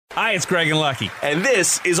Hi, it's Greg and Lucky. And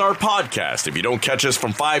this is our podcast. If you don't catch us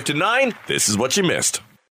from 5 to 9, this is what you missed.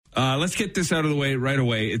 Let's get this out of the way right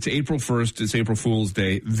away. It's April 1st. It's April Fool's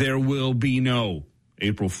Day. There will be no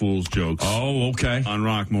April Fool's jokes. Oh, okay. On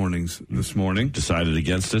Rock Mornings this morning. Decided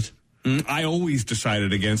against it? I always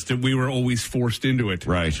decided against it. We were always forced into it.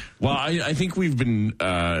 Right. Well, I think we've been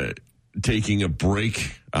taking a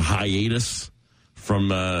break, a hiatus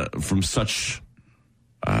from such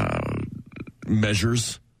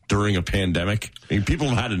measures during a pandemic. I mean, people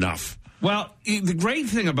have had enough. Well, the great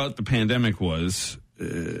thing about the pandemic was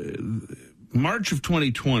March of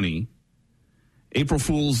 2020, April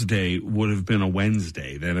Fool's Day would have been a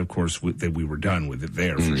Wednesday. Then, of course, we were done with it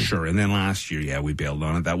there for sure. And then last year, we bailed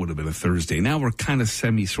on it. That would have been a Thursday. Now we're kind of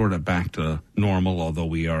sort of back to normal, although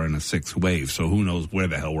we are in a sixth wave. So who knows where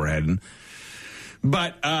the hell we're heading.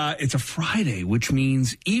 But it's a Friday, which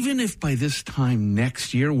means even if by this time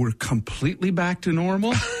next year we're completely back to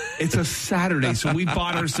normal, it's a Saturday. So we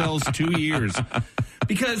bought ourselves 2 years.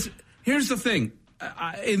 Because here's the thing.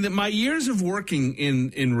 In my years of working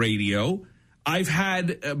in radio, I've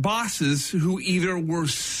had bosses who either were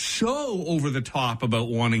so over the top about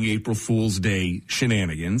wanting April Fool's Day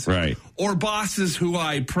shenanigans, right, or bosses who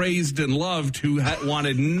I praised and loved who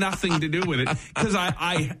wanted nothing to do with it, because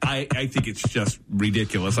I think it's just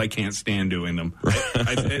ridiculous. I can't stand doing them.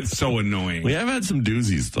 It's so annoying. We have had some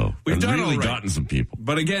doozies, though. We've really gotten some people.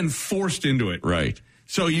 But again, forced into it. Right.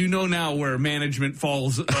 So you know now where management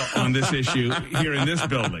falls on this issue here in this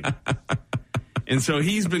building. And so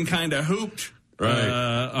he's been kind of hooped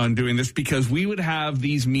on doing this, because we would have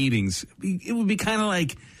these meetings. It would be kind of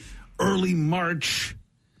like early March,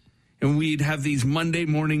 and we'd have these Monday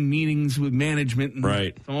morning meetings with management.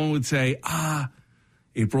 And someone would say,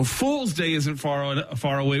 April Fool's Day isn't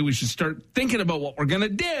far away. We should start thinking about what we're going to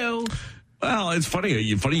do. Well, it's funny.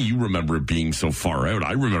 You remember it being so far out.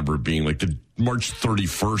 I remember it being like the March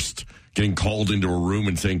 31st, getting called into a room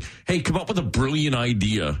and saying, hey, come up with a brilliant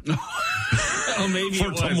idea. Oh, maybe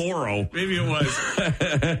for tomorrow. Maybe it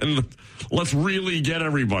was. And let's really get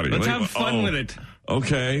everybody. Let's have fun with it.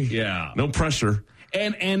 Okay. Yeah. No pressure.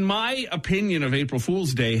 And my opinion of April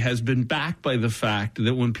Fool's Day has been backed by the fact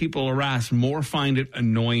that when people are asked, more find it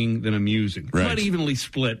annoying than amusing. It's not evenly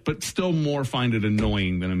split, but still more find it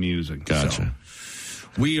annoying than amusing. Gotcha.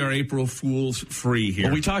 So, we are April Fool's free here.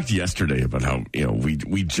 Well, we talked yesterday about how,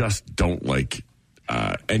 we just don't like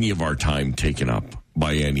any of our time taken up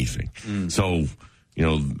by anything. So,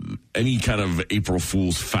 any kind of April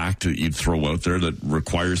Fool's fact that you'd throw out there that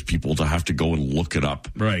requires people to have to go and look it up.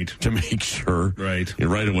 Right. To make sure. Right.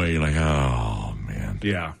 And right away, you're like, oh, man.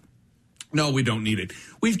 Yeah. No, we don't need it.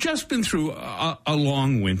 We've just been through a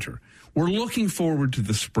long winter. We're looking forward to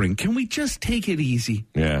the spring. Can we just take it easy?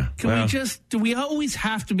 Yeah. Do we always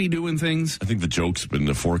have to be doing things? I think the joke's been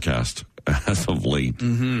the forecast as of late.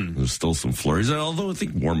 There's still some flurries, although I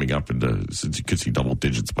think warming up since you could see double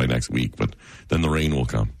digits by next week, but then the rain will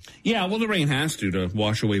come. Yeah, well, the rain has to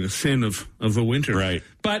wash away the sin of the winter. Right.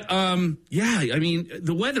 But,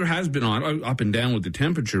 the weather has been up and down with the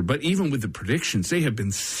temperature, but even with the predictions, they have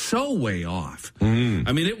been so way off.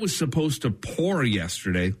 I mean, it was supposed to pour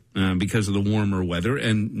yesterday because of the warmer weather,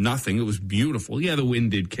 and nothing. It was beautiful. Yeah, the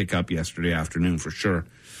wind did kick up yesterday afternoon for sure.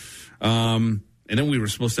 And then we were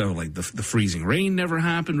supposed to have, the freezing rain never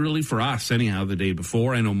happened, really, for us, anyhow, the day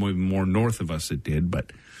before. I know more north of us it did,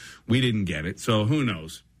 but we didn't get it. So who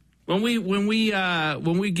knows? When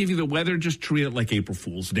we give you the weather, just treat it like April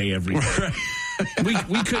Fool's Day every day.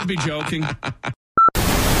 we could be joking.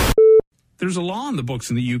 There's a law in the books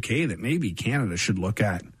in the UK that maybe Canada should look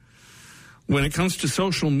at. When it comes to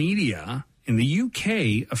social media, in the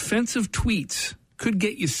UK, offensive tweets could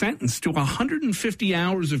get you sentenced to 150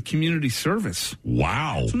 hours of community service.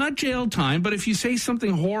 Wow. So not jail time, but if you say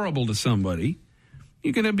something horrible to somebody,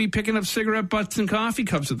 you're going to be picking up cigarette butts and coffee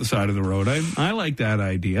cups at the side of the road. I like that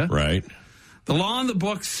idea. Right. The law in the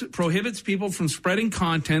books prohibits people from spreading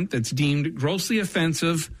content that's deemed grossly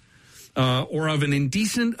offensive or of an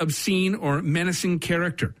indecent, obscene, or menacing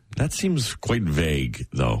character. That seems quite vague,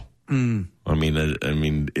 though. I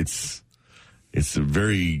mean, it's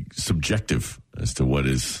very subjective as to what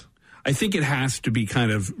is. I think it has to be kind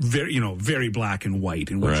of very black and white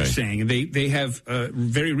in what you're saying. And they have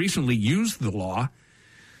very recently used the law.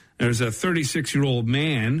 There's a 36-year-old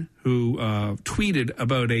man who tweeted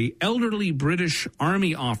about a elderly British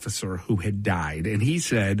Army officer who had died, and he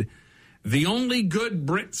said, "The only good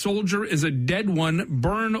Brit soldier is a dead one.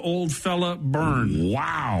 Burn, old fella, burn."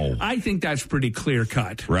 Wow. I think that's pretty clear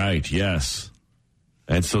cut. Right, yes.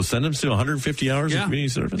 And so send him to 150 hours of community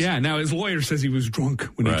service? Yeah, now his lawyer says he was drunk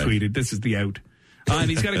when he tweeted. This is the out. And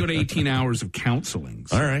he's got to go to 18 hours of counseling.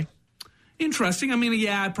 So. All right. Interesting. I mean,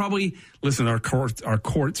 yeah, probably. Listen, our courts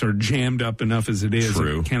are jammed up enough as it is.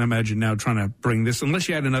 True. I can't imagine now trying to bring this, unless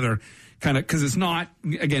you had another kind of, because it's not,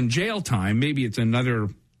 again, jail time. Maybe it's another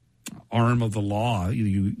arm of the law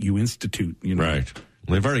you institute. You know, Right.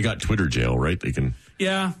 Well, they've already got Twitter jail, right? They can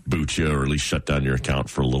boot you or at least shut down your account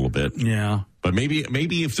for a little bit. Yeah. But maybe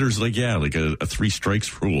if there's like a 3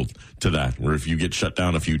 strikes rule to that, where if you get shut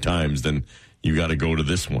down a few times, then you got to go to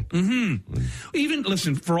this one. Mm-hmm. Even,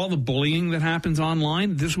 listen, for all the bullying that happens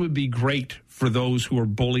online, this would be great for those who are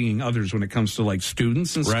bullying others when it comes to like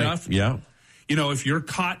students and stuff. Yeah. You know, if you're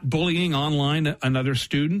caught bullying online another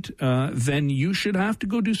student, then you should have to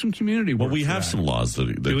go do some community work. Well, we have some laws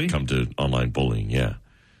that come to online bullying, yeah.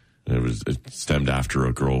 It stemmed after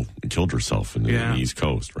a girl killed herself in the East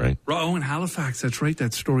Coast, right? Oh, in Halifax, that's right,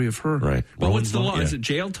 that story of her. Right. Well, what's the law? Yeah. Is it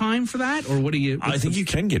jail time for that? Or what do you... I think you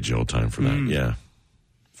can get jail time for that, yeah.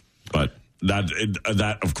 But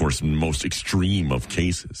that, of course, in the most extreme of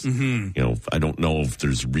cases. Mm-hmm. You know, I don't know if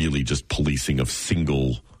there's really just policing of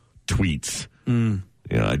single tweets.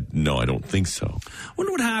 Yeah, I don't think so. I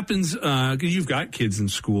wonder what happens, because you've got kids in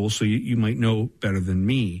school, so you might know better than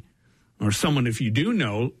me. Or someone, if you do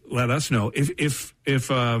know, let us know. If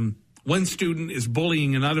one student is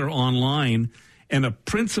bullying another online and a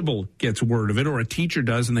principal gets word of it, or a teacher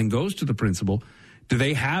does and then goes to the principal, do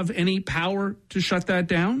they have any power to shut that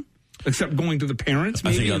down? Except going to the parents,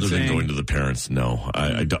 maybe? I think other than going to the parents, no.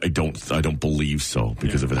 I don't believe so,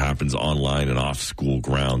 because if it happens online and off school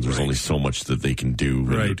grounds, there's only so much that they can do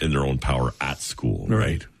in their own power at school.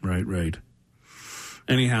 Right.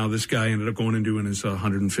 Anyhow, this guy ended up going and doing his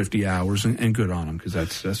 150 hours, and good on him, because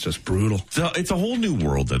that's just brutal. So it's a whole new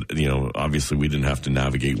world that, you know, obviously we didn't have to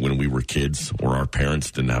navigate when we were kids, or our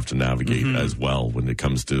parents didn't have to navigate as well when it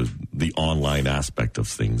comes to the online aspect of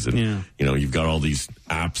things. And, you know, you've got all these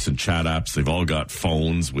apps and chat apps. They've all got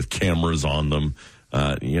phones with cameras on them.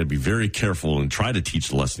 You got to be very careful and try to teach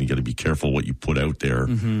the lesson. You got to be careful what you put out there,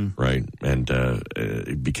 right?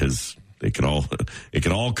 And because... It can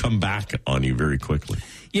all come back on you very quickly.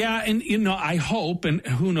 Yeah, and you know, I hope, and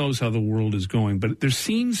who knows how the world is going, but there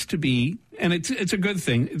seems to be, and it's a good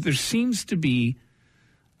thing. There seems to be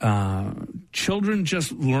children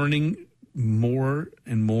just learning more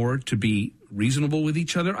and more to be reasonable with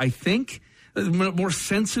each other. I think more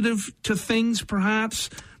sensitive to things,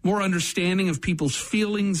 perhaps more understanding of people's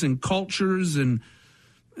feelings and cultures and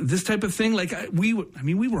this type of thing. Like I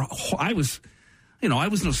was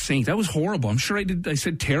no saint. I was horrible. I'm sure I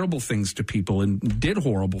said terrible things to people and did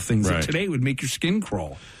horrible things that today would make your skin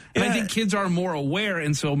crawl. And I think kids are more aware,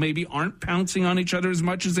 and so maybe aren't pouncing on each other as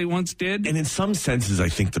much as they once did. And in some senses, I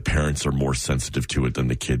think the parents are more sensitive to it than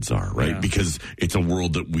the kids are, right? Yeah. Because it's a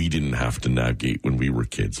world that we didn't have to navigate when we were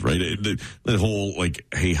kids, right? The whole, like,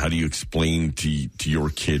 hey, how do you explain to your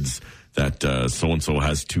kids that so-and-so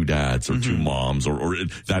has 2 dads or 2 moms, or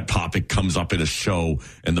that topic comes up in a show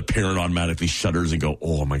and the parent automatically shudders and go,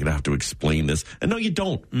 oh, am I going to have to explain this? And no, you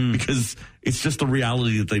don't, because it's just the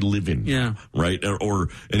reality that they live in. Yeah. Right?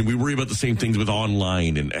 And we worry about the same things with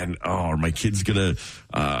online and are my kids going to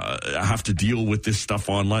have to deal with this stuff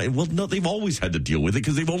online? Well, no, they've always had to deal with it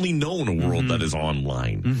because they've only known a world that is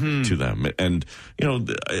online to them. And, you know,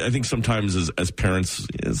 I think sometimes as parents,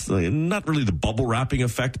 it's not really the bubble wrapping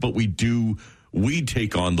effect, but we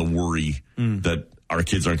take on the worry that our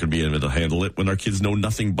kids aren't going to be able to handle it when our kids know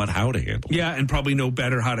nothing but how to handle it. Yeah, and probably know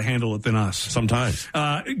better how to handle it than us. Sometimes.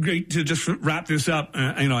 Great to just wrap this up.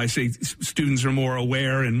 I say students are more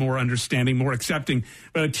aware and more understanding, more accepting.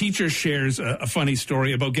 But a teacher shares a funny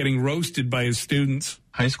story about getting roasted by his students.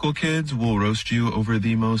 High school kids will roast you over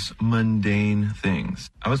the most mundane things.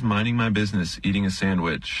 I was minding my business, eating a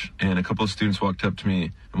sandwich, and a couple of students walked up to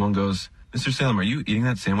me, and one goes, Mr. Salem, are you eating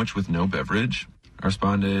that sandwich with no beverage? I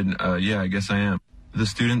responded, yeah, I guess I am. The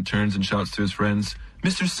student turns and shouts to his friends,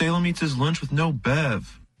 Mr. Salem eats his lunch with no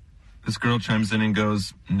bev. This girl chimes in and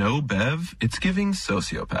goes, no bev? It's giving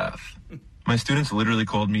sociopath. My students literally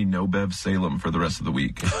called me No Bev Salem for the rest of the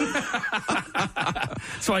week.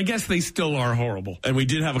 So I guess they still are horrible. And we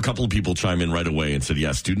did have a couple of people chime in right away and said,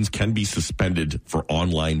 yeah, students can be suspended for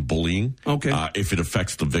online bullying. Okay. If it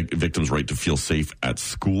affects the victim's right to feel safe at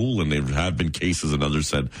school. And there have been cases, and others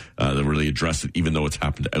said, that really address it, even though it's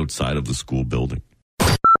happened outside of the school building.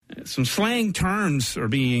 Some slang terms are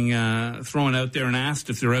being thrown out there and asked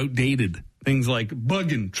if they're outdated. Things like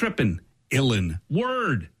buggin', trippin', illin',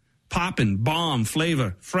 word, poppin', bomb,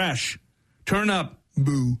 flavor, fresh, turn up,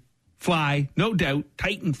 boo, fly, no doubt,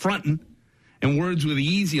 tighten, frontin', and words with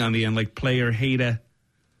easy on the end like player, hater,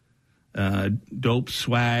 dope,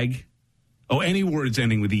 swag. Oh, any words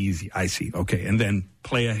ending with easy. I see. Okay. And then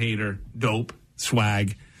playa hater, dope,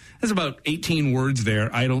 swag. There's about 18 words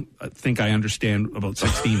there. I don't think I understand about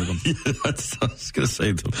 16 of them. Yeah, I was going to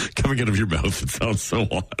say, coming out of your mouth, it sounds so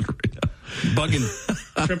odd right now.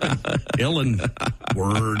 Bugging, tripping, illin',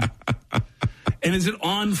 word. And is it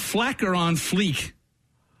on fleck or on fleek?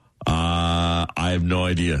 I have no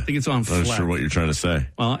idea. I think it's on fleck. Not sure what you're trying to say.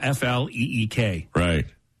 Well, F-L-E-E-K. Right.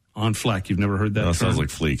 On fleck. You've never heard that? That sounds like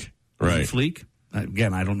fleek. Right. Fleek?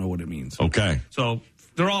 Again, I don't know what it means. Okay. So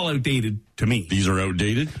they're all outdated to me. These are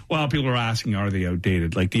outdated? Well, people are asking, are they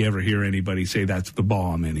outdated? Like, do you ever hear anybody say that's the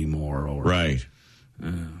bomb anymore? Or right.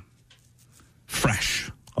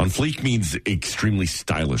 Fresh. On fleek means extremely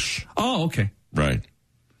stylish. Oh, okay. Right.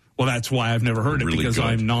 Well, that's why I've never heard it, Really because good.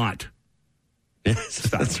 I'm not. Yes,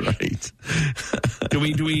 that's right. Do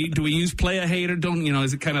we use playa hater?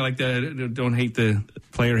 Is it kind of like the don't hate the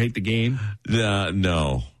player, hate the game?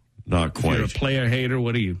 No, not quite. If you're a player hater,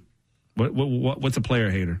 what are you? What's a player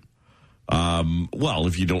hater? Well,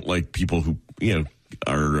 if you don't like people who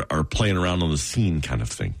are playing around on the scene, kind of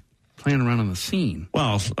thing. Playing around on the scene.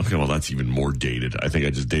 Well, okay, well that's even more dated. I think I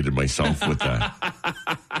just dated myself with that.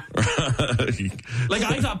 Like,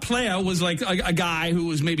 I thought playa was like a guy who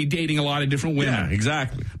was maybe dating a lot of different women. Yeah,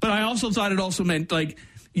 exactly. But I also thought it also meant, like,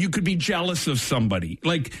 you could be jealous of somebody.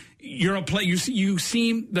 Like, you're a player. You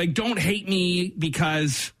seem like, don't hate me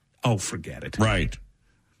because, forget it. Right.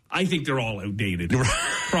 I think they're all outdated.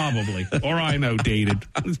 Probably. Or I'm outdated.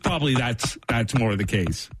 It's probably that's more the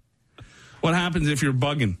case. What happens if you're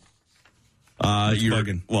bugging? You're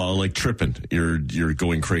bugging. Well, like tripping. You're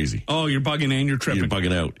going crazy. Oh, you're bugging and you're tripping. You're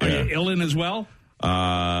bugging out. Are Yeah. you illin' as well?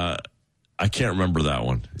 I can't remember that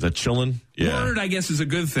one. Is that chillin'? Yeah. Word, I guess, is a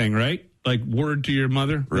good thing, right? Like word to your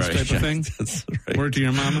mother, this Right. type of thing. That's right. Word to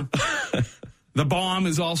your mama. The bomb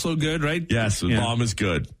is also good, right? Yes, the bomb is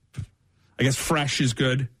good. I guess fresh is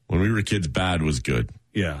good. When we were kids, bad was good.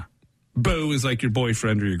 Yeah. Boo is like your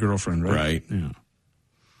boyfriend or your girlfriend, right? Right. Yeah.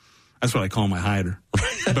 That's what I call my hider.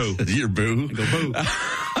 Boo. Your boo? I go, boo.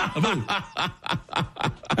 A boo.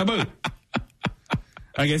 A boo.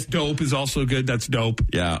 I guess dope is also good. That's dope.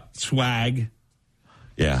 Yeah. Swag.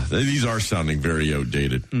 Yeah. These are sounding very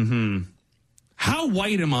outdated. Mm-hmm. How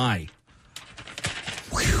white am I?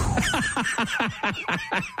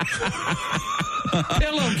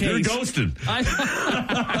 Pillowcase. You're ghosted.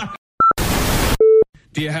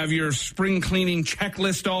 Do you have your spring cleaning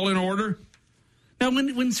checklist all in order? Now,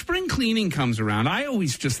 when spring cleaning comes around, I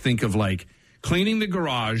always just think of, like, cleaning the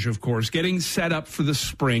garage, of course, getting set up for the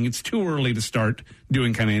spring. It's too early to start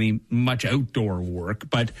doing kind of much outdoor work,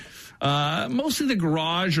 but mostly the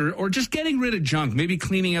garage or just getting rid of junk, maybe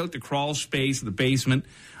cleaning out the crawl space, the basement.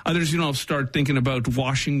 Others, start thinking about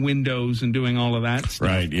washing windows and doing all of that stuff.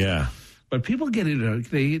 Right, yeah. But people get into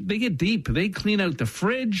they get deep. They clean out the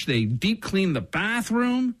fridge. They deep clean the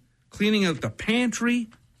bathroom, cleaning out the pantry.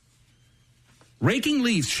 Raking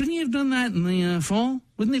leaves. Shouldn't you have done that in the fall?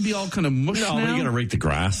 Wouldn't they be all kind of mush now? No, you got to rake the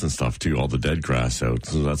grass and stuff, too, all the dead grass out.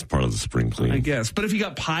 So that's part of the spring cleaning. I guess. But if you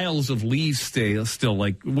got piles of leaves still,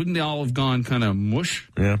 like, wouldn't they all have gone kind of mush?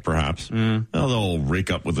 Yeah, perhaps. Well, they'll rake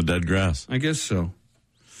up with the dead grass. I guess so.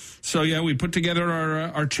 So, yeah, we put together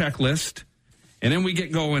our checklist, and then we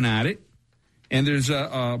get going at it. And there's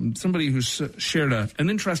somebody who's shared an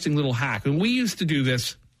interesting little hack. And we used to do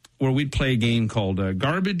this where we'd play a game called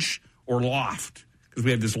Garbage or Loft, because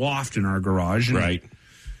we had this loft in our garage. Right.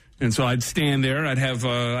 And so I'd stand there. I'd have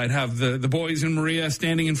the boys and Maria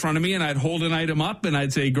standing in front of me, and I'd hold an item up, and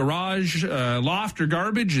I'd say garage, loft, or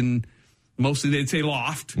garbage, and mostly they'd say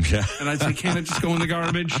loft. Yeah. And I'd say, can it just go in the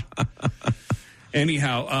garbage?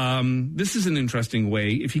 Anyhow, this is an interesting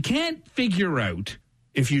way. If you can't figure out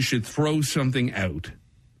if you should throw something out,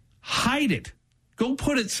 hide it. Go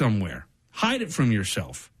put it somewhere. Hide it from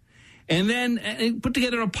yourself. And then put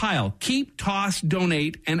together a pile. Keep, toss,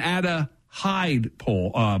 donate, and add a hide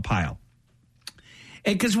pile.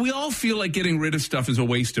 And because we all feel like getting rid of stuff is a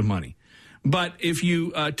waste of money. But if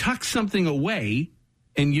you tuck something away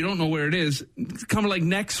and you don't know where it is, come like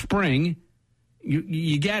next spring,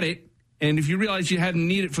 you get it. And if you realize you hadn't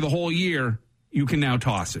need it for the whole year, you can now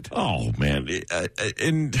toss it. Oh, man.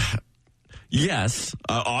 And yes,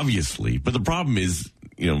 obviously. But the problem is,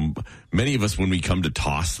 many of us, when we come to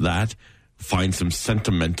toss that, find some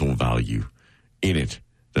sentimental value in it.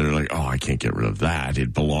 They're like, oh, I can't get rid of that.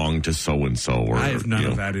 It belonged to so-and-so. Or, I have none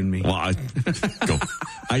of that in me. Well,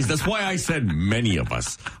 that's why I said many of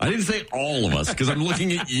us. I didn't say all of us, because I'm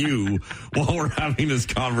looking at you while we're having this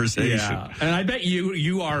conversation. Yeah, and I bet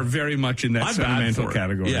you are very much in that sentimental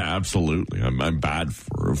category. Yeah, absolutely. I'm bad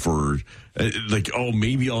for like, oh,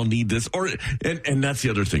 maybe I'll need this. And that's the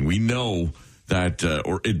other thing. We know that,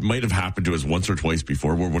 or it might have happened to us once or twice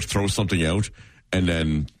before, where we'll throw something out and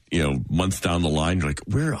then, months down the line, you're like,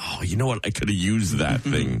 you know what? I could have used that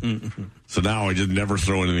thing. So now I just never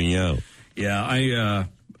throw anything out. Yeah,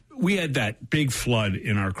 we had that big flood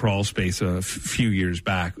in our crawl space a few years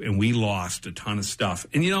back, and we lost a ton of stuff.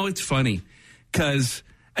 And, it's funny, because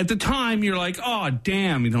at the time, you're like, oh,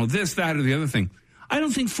 damn, this, that, or the other thing. I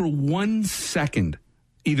don't think for 1 second,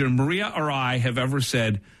 either Maria or I have ever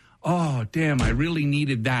said, oh, damn, I really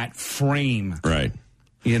needed that frame. Right.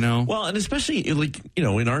 Well, and especially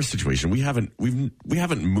in our situation, we haven't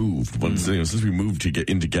moved since we moved to get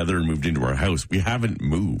in together and moved into our house. We haven't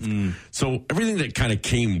moved, so everything that kind of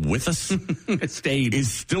came with us stayed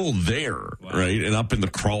is still there, right? And up in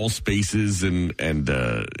the crawl spaces and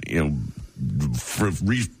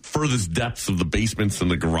furthest depths of the basements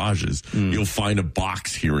and the garages, you'll find a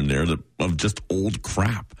box here and there of just old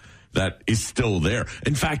crap that is still there.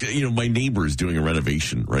 In fact, my neighbor is doing a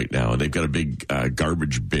renovation right now, and they've got a big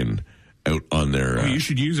garbage bin out on their... you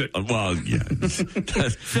should use it. Well, yeah.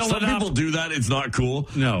 Some people do that. It's not cool.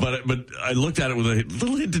 No. But I looked at it with a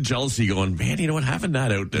little hint of jealousy going, man, you know what? Having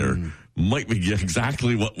that out there might be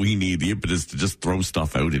exactly what we need, the impetus to just throw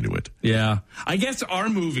stuff out into it. Yeah. I guess our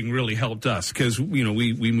moving really helped us because,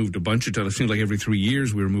 we moved a bunch of times. It seemed like every 3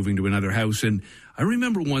 years we were moving to another house. And I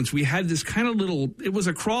remember once we had this kind of little, it was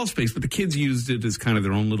a crawl space, but the kids used it as kind of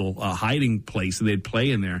their own little hiding place, and they'd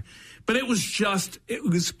play in there. But it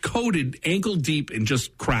was coated ankle deep in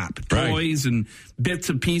just crap, toys and bits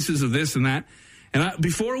and pieces of this and that. And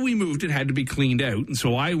before we moved, it had to be cleaned out. And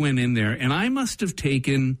so I went in there, and I must have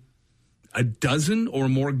taken a dozen or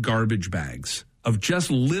more garbage bags of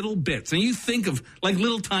just little bits. And you think of like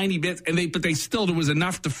little tiny bits, but there was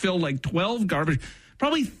enough to fill like 12 garbage,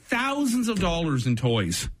 probably thousands of dollars in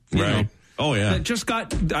toys. Right. Oh, yeah. That just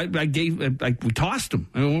we tossed them.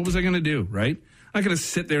 I mean, what was I going to do, right? I'm not going to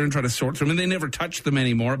sit there and try to sort through them. And they never touched them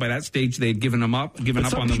anymore. By that stage, they'd given up on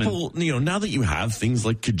them. People, now that you have things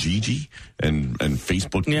like Kijiji and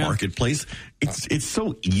Facebook Marketplace, it's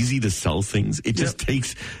so easy to sell things. It just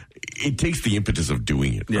takes the impetus of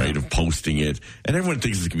doing it, right? Of posting it. And everyone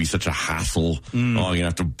thinks it's going to be such a hassle. Oh, you're going to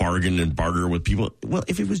have to bargain and barter with people. Well,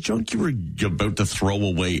 if it was junk you were about to throw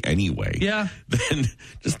away anyway, then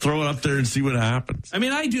just throw it up there and see what happens. I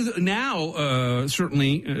mean, I do now,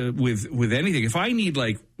 certainly with anything. If I need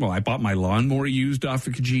I bought my lawnmower used off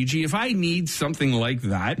of Kijiji. If I need something like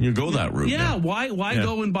that, you go that route. Yeah, why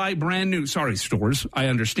go and buy brand new? Sorry, stores. I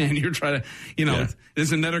understand you're trying to,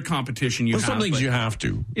 there's another competition you have. Some things you have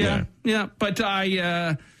to. Yeah. But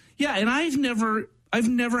and I've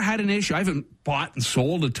never had an issue. I haven't bought and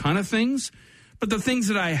sold a ton of things, but the things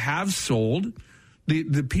that I have sold,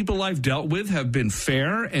 the people I've dealt with have been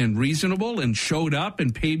fair and reasonable and showed up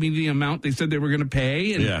and paid me the amount they said they were going to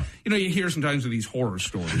pay. And, you hear sometimes of these horror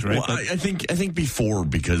stories, right? Well, I think before,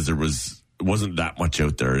 because there wasn't that much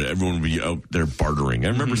out there, everyone would be out there bartering. I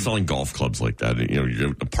remember selling golf clubs like that. You're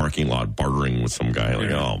in a parking lot bartering with some guy.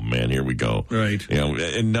 Oh man, here we go. Right.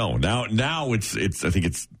 And now it's I think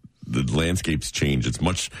it's the landscape's changed. It's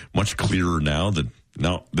much clearer now that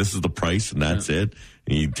this is the price and that's it.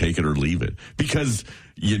 And you take it or leave it, because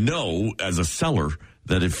as a seller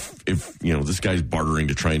that if this guy's bartering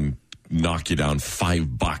to try and knock you down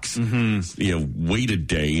 $5, wait a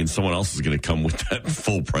day and someone else is going to come with that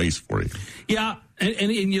full price for you. Yeah.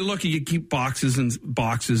 And you look, you keep boxes and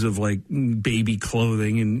boxes of baby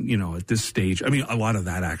clothing, and at this stage, I mean, a lot of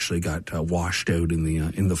that actually got washed out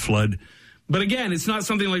in the flood. But again, it's not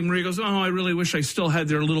something like Maria goes, oh, I really wish I still had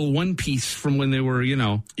their little one piece from when they were, a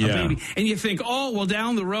baby. And you think, oh, well,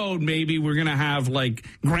 down the road, maybe we're going to have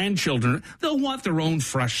grandchildren. They'll want their own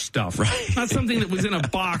fresh stuff. Right. Not something that was in a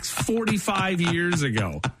box 45 years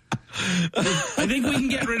ago. I think we can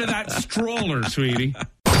get rid of that stroller, sweetie.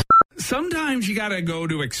 Sometimes you got to go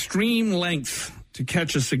to extreme lengths to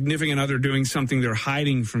catch a significant other doing something they're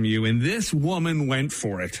hiding from you. And this woman went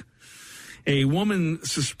for it. A woman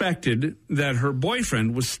suspected that her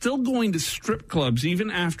boyfriend was still going to strip clubs even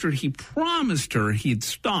after he promised her he'd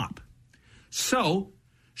stop. So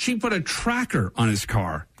she put a tracker on his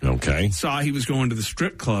car. Okay. Saw he was going to the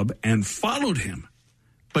strip club and followed him.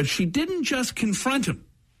 But she didn't just confront him.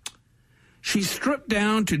 She stripped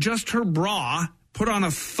down to just her bra, put on a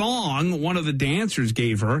thong one of the dancers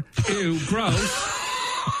gave her. Ew, gross.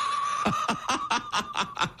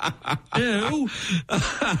 who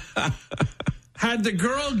had the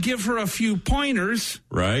girl give her a few pointers,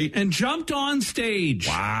 right, and jumped on stage.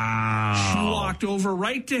 Wow. She walked over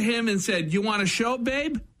right to him and said, "You want a show,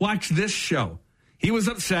 babe? Watch this show." He was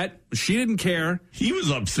upset. She didn't care. He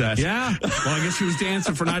was upset. Yeah. Well, I guess she was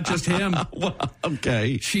dancing for not just him. Well,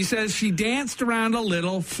 okay. She says she danced around a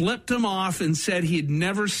little, flipped him off, and said he'd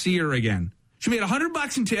never see her again. She made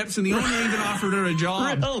 $100 in tips, and the owner even offered her a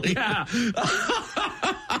job. Really? Yeah.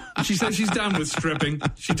 She says she's done with stripping.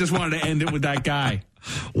 She just wanted to end it with that guy.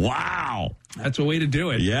 Wow. That's a way to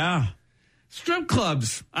do it. Yeah. Strip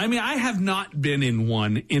clubs. I mean, I have not been in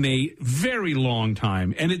one in a very long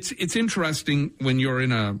time. And it's interesting when you're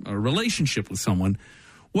in a relationship with someone,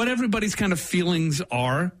 what everybody's kind of feelings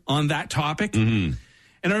are on that topic. Mm-hmm.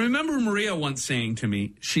 And I remember Maria once saying to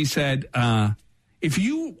me, she said,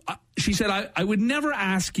 she said, I would never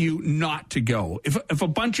ask you not to go. If a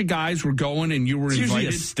bunch of guys were going and you were invited. Usually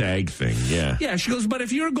a stag thing, yeah. Yeah, she goes, but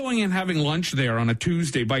if you're going and having lunch there on a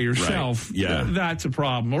Tuesday by yourself, right. Yeah. That's a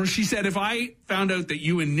problem. Or she said, if I found out that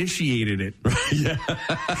you initiated it. Yeah.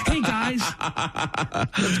 Hey, guys,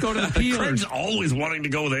 let's go to the Peelers. Craig's always wanting to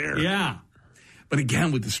go there. Yeah. But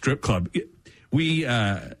again, with the strip club, we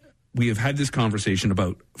have had this conversation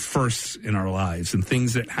about firsts in our lives and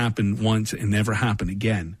things that happen once and never happen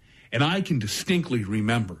again. And I can distinctly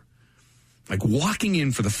remember, like, walking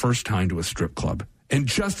in for the first time to a strip club and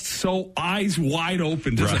just so eyes wide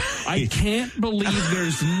open. Right. I can't believe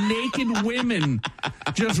there's naked women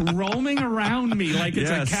just roaming around me like it's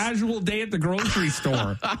a casual day at the grocery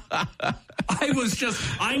store.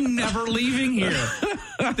 I'm never leaving here.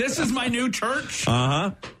 This is my new church.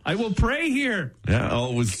 Uh-huh. I will pray here. Yeah.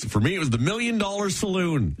 Oh, for me, it was the $1 Million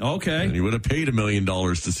Saloon. Okay. And you would have paid $1 million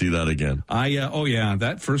to see that again.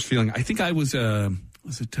 That first feeling. I think I was the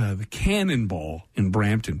Cannonball in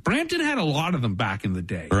Brampton? Brampton had a lot of them back in the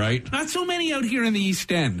day. Right. Not so many out here in the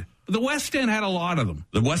East End. The West End had a lot of them.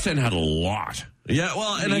 The West End had a lot. Yeah,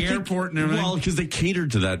 well, and the airport and everything. Well, because they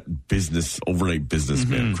catered to that overnight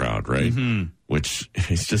businessman crowd, right? Mm-hmm. Which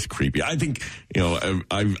is just creepy. I think,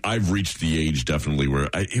 I've reached the age definitely where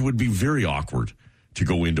it would be very awkward to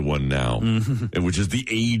go into one now, which is the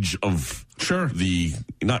age of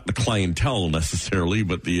not the clientele necessarily,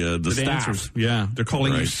 but the staff. Dancers. Yeah, they're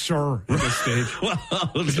calling you sir at this stage. Well,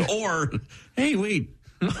 or, hey, wait,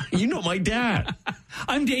 you know my dad.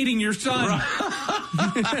 I'm dating your son.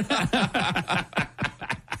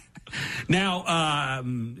 Now,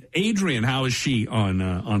 Adrian, how is she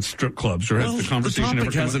on strip clubs? Or has the conversation the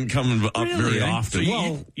topic hasn't come up very often.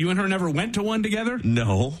 So you and her never went to one together?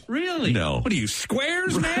 No. Really? No. What are you,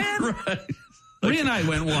 squares, man? Right. Maria and I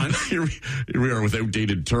went once. Here we are with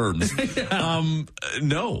outdated terms.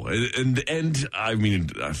 No. And I mean,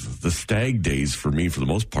 the stag days for me, for the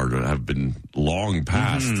most part, have been long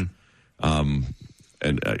past. Mm-hmm.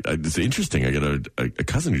 And it's interesting. I got a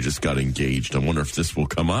cousin who just got engaged. I wonder if this will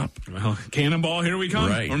come up. Well, Cannonball, here we come.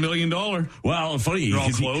 Right. Or $1 Million. Well, funny.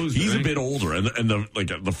 He's a bit older, and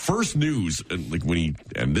the first news,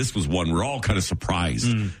 and this was one we're all kind of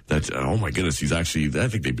surprised that, oh my goodness, he's actually. I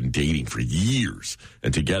think they've been dating for years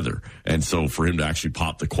and together, and so for him to actually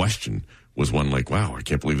pop the question was one like, wow, I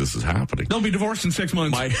can't believe this is happening. They'll be divorced in 6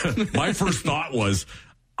 months. My first thought was,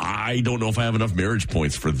 I don't know if I have enough marriage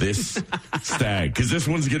points for this stag, because this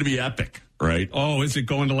one's going to be epic, right? Oh, is it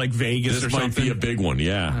going to like Vegas or something? This might be a big one,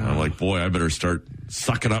 yeah. I'm like, boy, I better start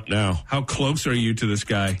sucking up now. How close are you to this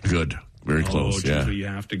guy? Good. Very close, yeah. So you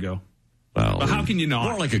have to go. Well, but how can you not?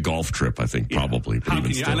 More like a golf trip, I think, probably.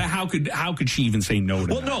 But how could she even say no to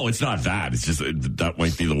that? Well, no, it's not that. It's just that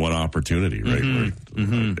might be the one opportunity, right?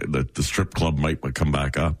 Mm-hmm. The strip club might come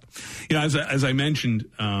back up. As I mentioned,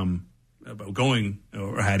 about going,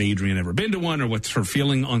 or had Adrian ever been to one, or what's her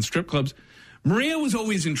feeling on strip clubs? Maria was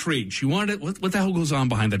always intrigued. She wanted, what the hell goes on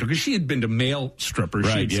behind that? Because she had been to male strippers.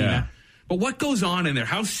 Right, seen that. But what goes on in there?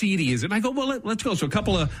 How seedy is it? And I go, well, let's go. So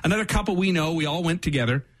another couple we know, we all went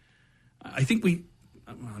together. I think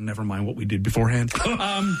never mind what we did beforehand. No,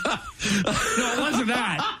 it wasn't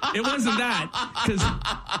that. It wasn't that, because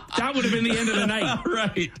that would have been the end of the night.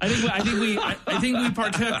 Right. I think we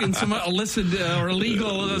partook in some illicit or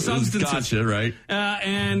illegal substances. Gotcha. Right.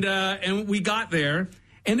 And we got there,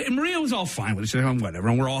 and Maria was all fine with it. She said, whatever.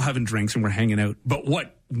 And we're all having drinks and we're hanging out. But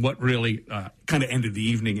what really kind of ended the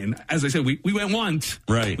evening? And as I said, we went once.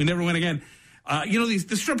 Right. We never went again.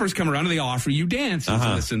 The strippers come around and they offer you dances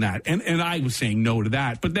and this and that. And I was saying no to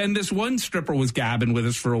that. But then this one stripper was gabbing with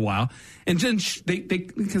us for a while. And then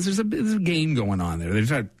because there's a game going on there. They're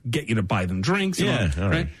trying to get you to buy them drinks. Yeah. All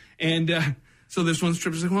right. And So this one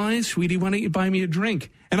stripper's like, well, hey, sweetie, why don't you buy me a drink?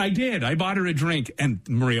 And I did. I bought her a drink. And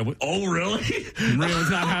Maria was, Oh, really? Maria was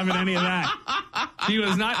not having any of that. She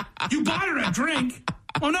was not, you bought her a drink?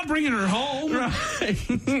 Well, I'm not bringing her home.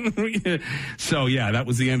 Right. So, yeah, that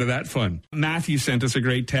was the end of that fun. Matthew sent us a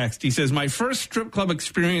great text. He says, my first strip club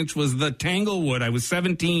experience was the Tanglewood. I was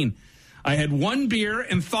 17. I had one beer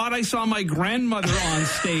and thought I saw my grandmother on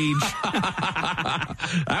stage.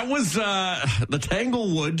 That was the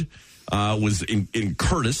Tanglewood was in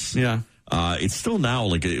Curtis. Yeah. It's still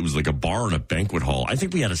now it was like a bar and a banquet hall. I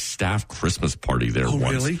think we had a staff Christmas party there once.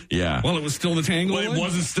 Really? Yeah. Well, it was still the Tanglewood? Well, it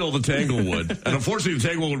wasn't still the Tanglewood. And unfortunately, the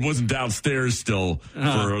Tanglewood wasn't downstairs still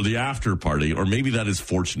for the after party. Or maybe that is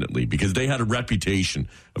fortunately, because they had a reputation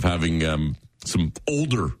of having some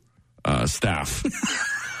older staff.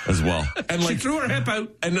 As well. And she threw her hip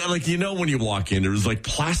out. And when you walk in, there was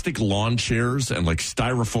plastic lawn chairs and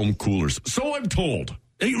styrofoam coolers. So I'm told.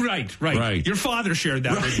 Right. Your father shared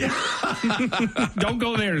that with you. Don't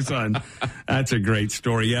go there, son. That's a great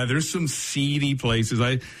story. Yeah, there's some seedy places.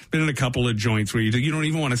 I've been in a couple of joints where you don't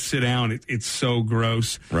even want to sit down. It's so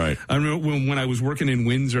gross. Right. I remember when I was working in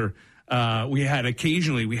Windsor, we had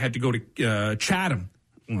to go to Chatham.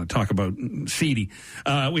 I want to talk about seedy.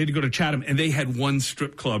 We had to go to Chatham, and they had one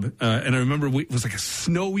strip club. And I remember it was like a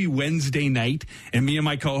snowy Wednesday night, and me and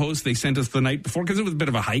my co-host, they sent us the night before because it was a bit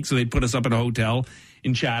of a hike, so they'd put us up at a hotel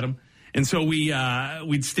in Chatham. And so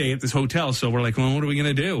we'd stay at this hotel. So we're like, well, what are we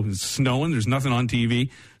going to do? It's snowing. There's nothing on TV.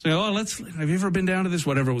 So have you ever been down to this,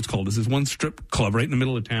 whatever it was called? This is one strip club right in the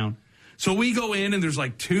middle of town. So we go in, and there's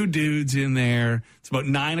two dudes in there. It's about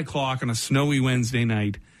 9 o'clock on a snowy Wednesday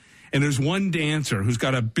night. And there's one dancer who's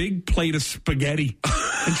got a big plate of spaghetti.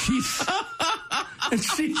 And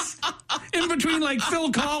she's in between Phil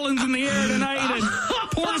Collins in the air tonight and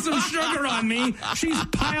pour some sugar on me. She's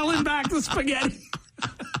piling back the spaghetti.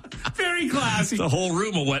 Very classy. The whole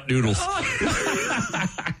room of wet noodles.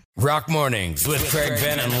 Rock Mornings with Craig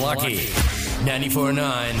Venn and Lucky.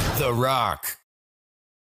 94.9 The Rock.